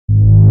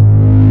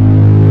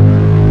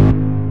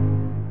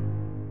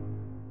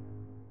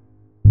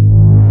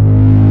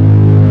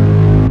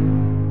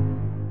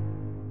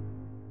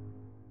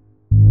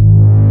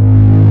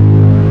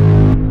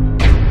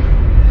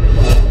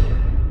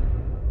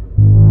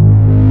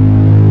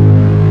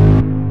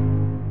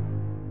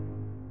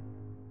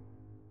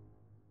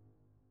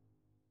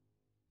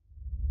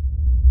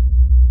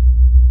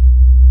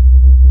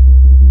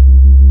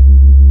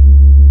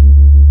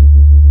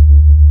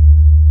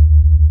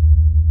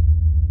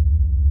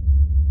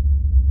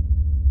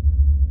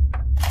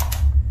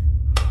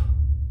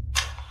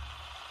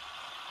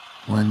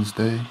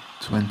Wednesday,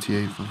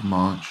 28th of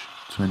March,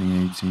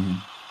 2018.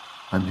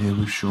 I'm here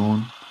with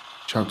Sean.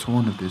 Chapter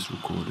 1 of this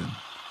recording.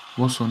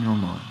 What's on your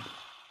mind?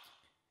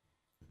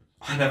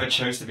 I never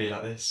chose to be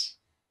like this.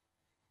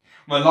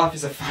 My life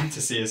is a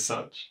fantasy as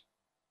such.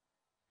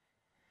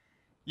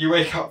 You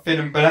wake up thin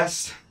and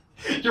blessed.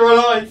 You're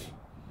alive.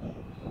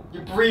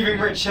 You're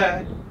breathing rich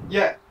air.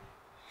 Yet,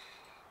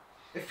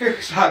 it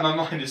feels like my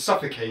mind is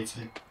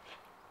suffocating.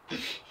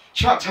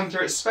 Trapped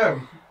under its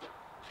spell.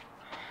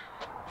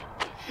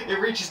 It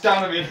reaches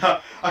down on me and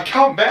I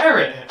can't bear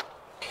it.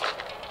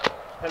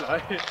 Hello.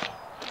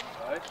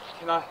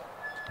 Hello.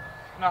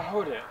 Can I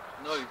hold it?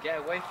 No, get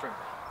away from it.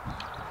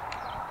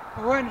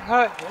 I won't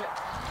hurt it.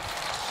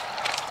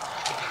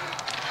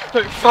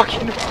 Don't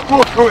fucking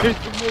walk away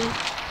from me.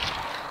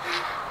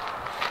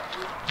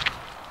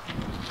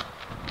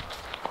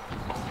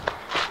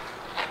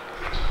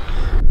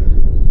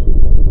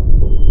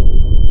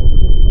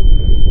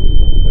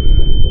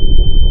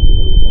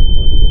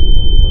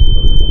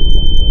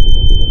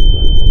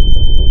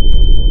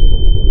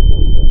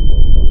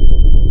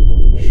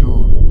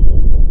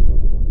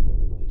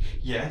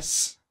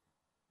 Yes.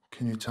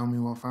 Can you tell me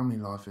what family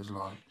life is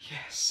like?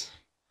 Yes.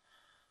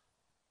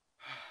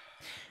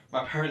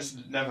 My parents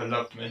never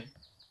loved me.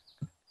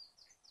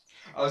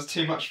 I was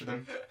too much for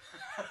them.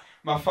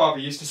 My father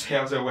used to say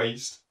I was a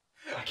waste.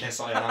 I guess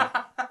I am.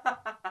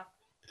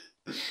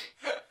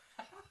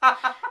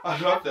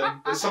 I love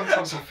them, but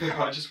sometimes I feel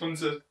I just want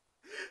to...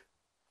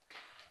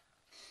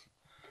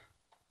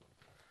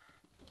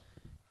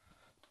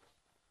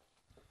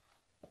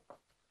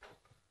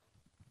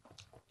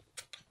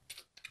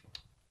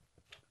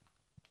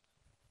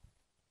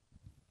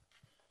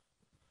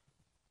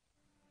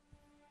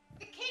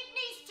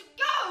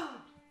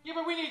 Yeah,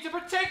 but we need to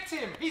protect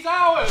him! He's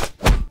ours!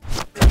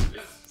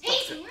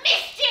 He's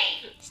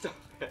misty! Stop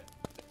it.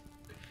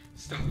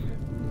 Stop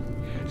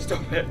it.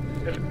 Stop it.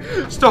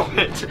 Stop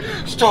it.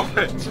 Stop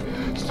it.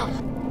 Stop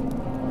it.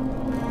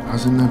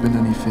 Hasn't there been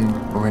anything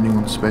or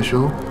anyone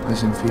special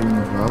as in feeling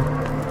of love?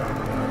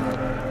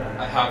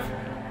 I have.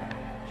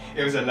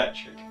 It was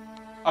electric.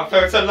 I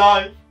felt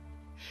alive.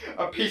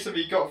 A piece of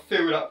me got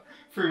filled up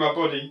through my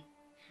body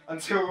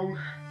until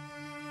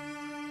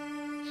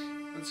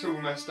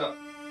messed up.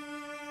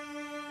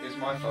 It was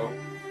my fault.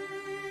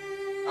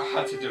 I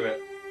had to do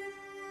it.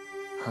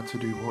 Had to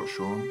do what,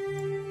 Sean?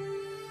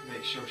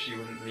 Make sure she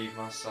wouldn't leave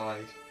my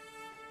side.